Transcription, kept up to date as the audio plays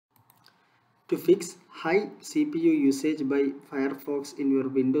To fix high CPU usage by Firefox in your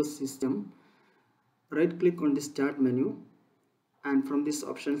Windows system, right click on the Start menu and from these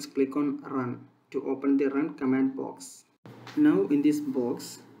options click on Run to open the Run command box. Now in this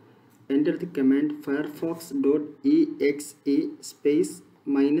box, enter the command firefox.exe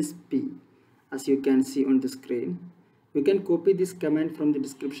 -p as you can see on the screen. You can copy this command from the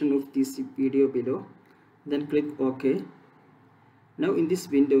description of this video below, then click OK. Now in this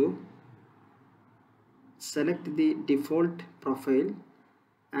window, select the default profile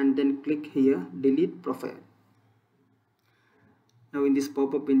and then click here delete profile. Now in this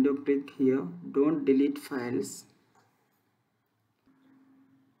pop-up window, click here don't delete files,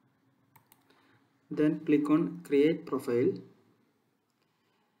 then click on create profile,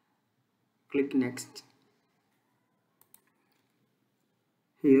 click next.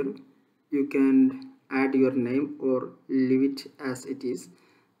 Here you can add your name or leave it as it is,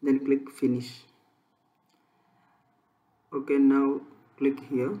 then click finish. Okay, now click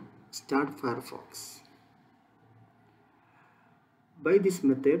here start Firefox. By this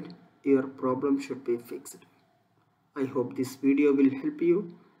method your problem should be fixed. I hope this video will help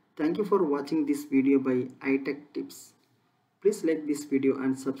you. Thank you for watching this video by iTech Tips. Please like this video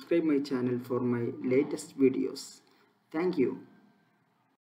and subscribe my channel for my latest videos. Thank you.